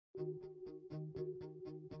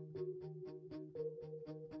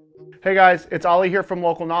Hey guys, it's Ollie here from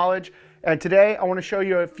Local Knowledge, and today I want to show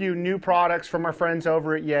you a few new products from our friends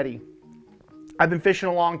over at Yeti. I've been fishing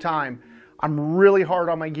a long time. I'm really hard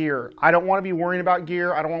on my gear. I don't want to be worrying about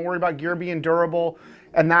gear. I don't want to worry about gear being durable,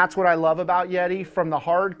 and that's what I love about Yeti. From the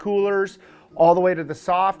hard coolers all the way to the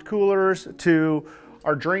soft coolers to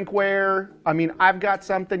our drinkware. I mean, I've got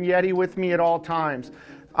something Yeti with me at all times.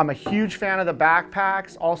 I'm a huge fan of the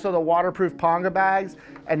backpacks, also the waterproof Ponga bags,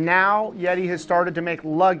 and now Yeti has started to make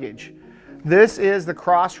luggage. This is the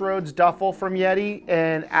Crossroads duffel from Yeti,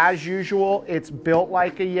 and as usual, it's built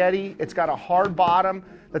like a Yeti. It's got a hard bottom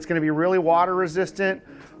that's going to be really water resistant,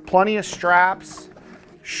 plenty of straps,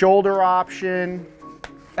 shoulder option.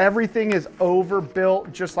 Everything is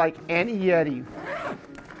overbuilt just like any Yeti.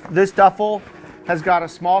 This duffel has got a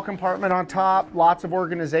small compartment on top, lots of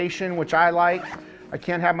organization, which I like. I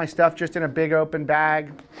can't have my stuff just in a big open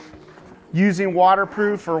bag. Using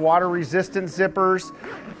waterproof or water resistant zippers.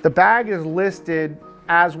 The bag is listed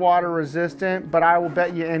as water resistant, but I will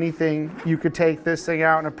bet you anything you could take this thing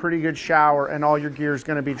out in a pretty good shower and all your gear is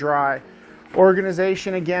going to be dry.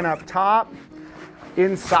 Organization again up top.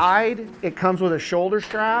 Inside, it comes with a shoulder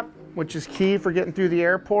strap, which is key for getting through the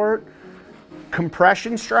airport.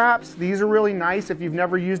 Compression straps, these are really nice if you've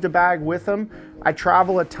never used a bag with them. I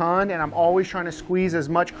travel a ton and I'm always trying to squeeze as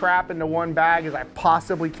much crap into one bag as I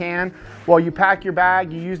possibly can. While you pack your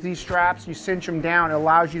bag, you use these straps, you cinch them down. It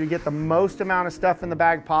allows you to get the most amount of stuff in the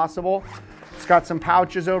bag possible. It's got some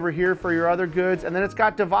pouches over here for your other goods, and then it's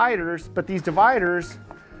got dividers, but these dividers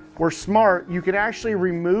were smart. You can actually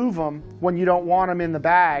remove them when you don't want them in the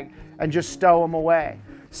bag and just stow them away.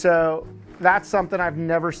 So that's something I've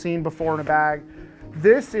never seen before in a bag.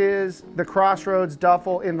 This is the Crossroads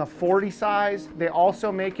duffel in the 40 size. They also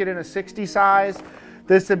make it in a 60 size.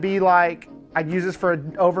 This would be like, I'd use this for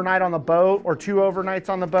an overnight on the boat or 2 overnights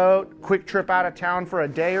on the boat, quick trip out of town for a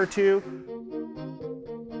day or 2.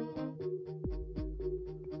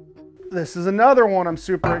 This is another one I'm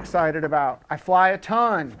super excited about. I fly a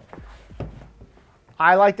ton.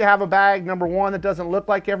 I like to have a bag, number 1, that doesn't look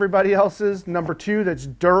like everybody else's. Number 2, that's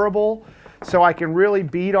durable, so I can really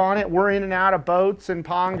beat on it. We're in and out of boats and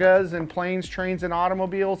Pongas and planes, trains, and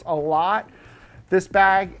automobiles a lot. This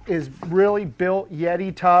bag is really built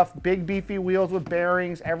Yeti tough, big beefy wheels with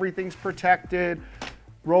bearings, everything's protected,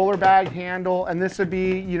 roller bag handle, and this would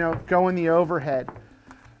be, you know, go in the overhead.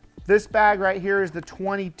 This bag right here is the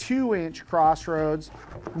 22-inch Crossroads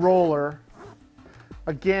roller.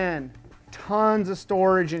 Again, tons of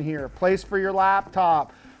storage in here. Place for your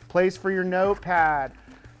laptop, place for your notepad,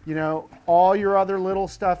 you know, all your other little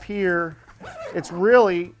stuff here. It's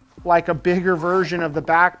really like a bigger version of the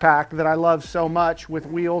backpack that I love so much with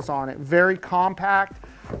wheels on it. Very compact,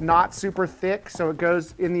 not super thick, so it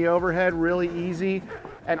goes in the overhead really easy.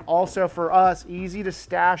 And also for us, easy to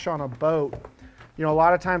stash on a boat. You know, a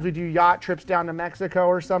lot of times we do yacht trips down to Mexico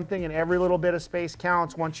or something, and every little bit of space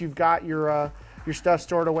counts once you've got your stuff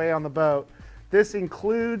stored away on the boat. This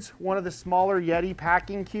includes one of the smaller Yeti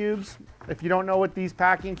packing cubes. If you don't know what these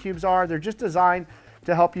packing cubes are, they're just designed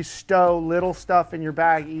to help you stow little stuff in your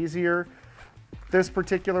bag easier. This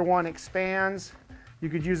particular one expands. You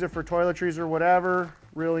could use it for toiletries or whatever,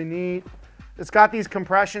 really neat. It's got these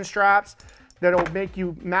compression straps that'll make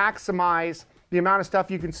you maximize the amount of stuff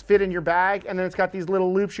you can fit in your bag, and then it's got these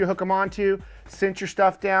little loops you hook them onto, cinch your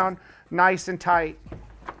stuff down nice and tight.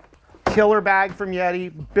 Killer bag from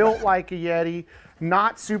Yeti, built like a Yeti,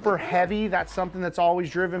 not super heavy. That's something that's always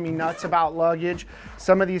driven me nuts about luggage.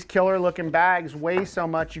 Some of these killer looking bags weigh so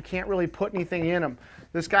much you can't really put anything in them.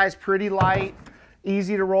 This guy's pretty light,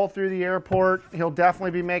 easy to roll through the airport. He'll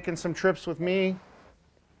definitely be making some trips with me.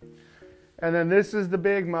 And then this is the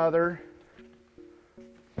big mother.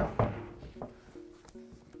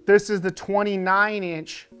 This is the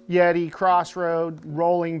 29-inch Yeti Crossroad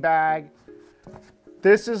rolling bag.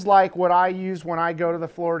 This is like what I use when I go to the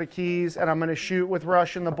Florida Keys and I'm going to shoot with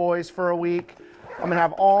Rush and the boys for a week. I'm going to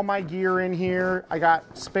have all my gear in here. I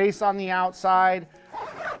got space on the outside.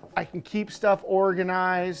 I can keep stuff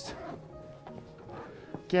organized.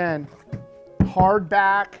 Again, hard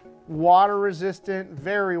back, water resistant,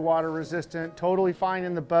 very water resistant, totally fine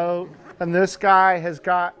in the boat. And this guy has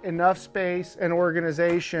got enough space and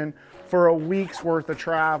organization for a week's worth of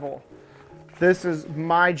travel. This is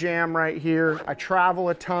my jam right here. I travel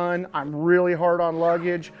a ton. I'm really hard on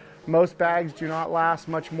luggage. Most bags do not last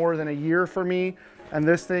much more than a year for me, and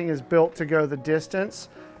this thing is built to go the distance.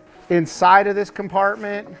 Inside of this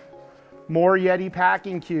compartment, more Yeti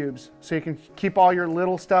packing cubes, so you can keep all your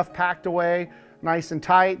little stuff packed away nice and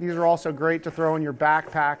tight. These are also great to throw in your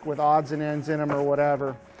backpack with odds and ends in them or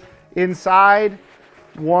whatever. Inside,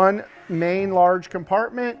 one main large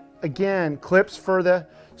compartment, Again, clips for the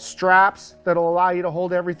straps that'll allow you to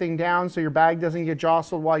hold everything down so your bag doesn't get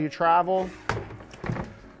jostled while you travel.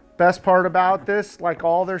 Best part about this, like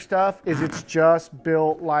all their stuff, is it's just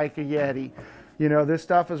built like a Yeti. You know, this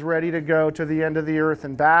stuff is ready to go to the end of the earth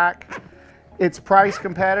and back. It's priced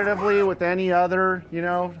competitively with any other, you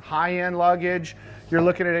know, high-end luggage. You're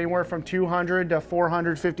looking at anywhere from $200 to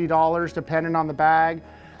 $450 depending on the bag.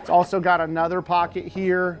 It's also got another pocket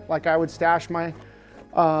here, like I would stash my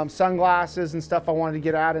sunglasses and stuff I wanted to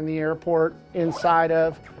get out in the airport inside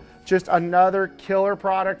of. Just another killer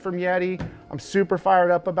product from Yeti. I'm super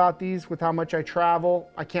fired up about these with how much I travel.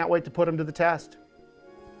 I can't wait to put them to the test.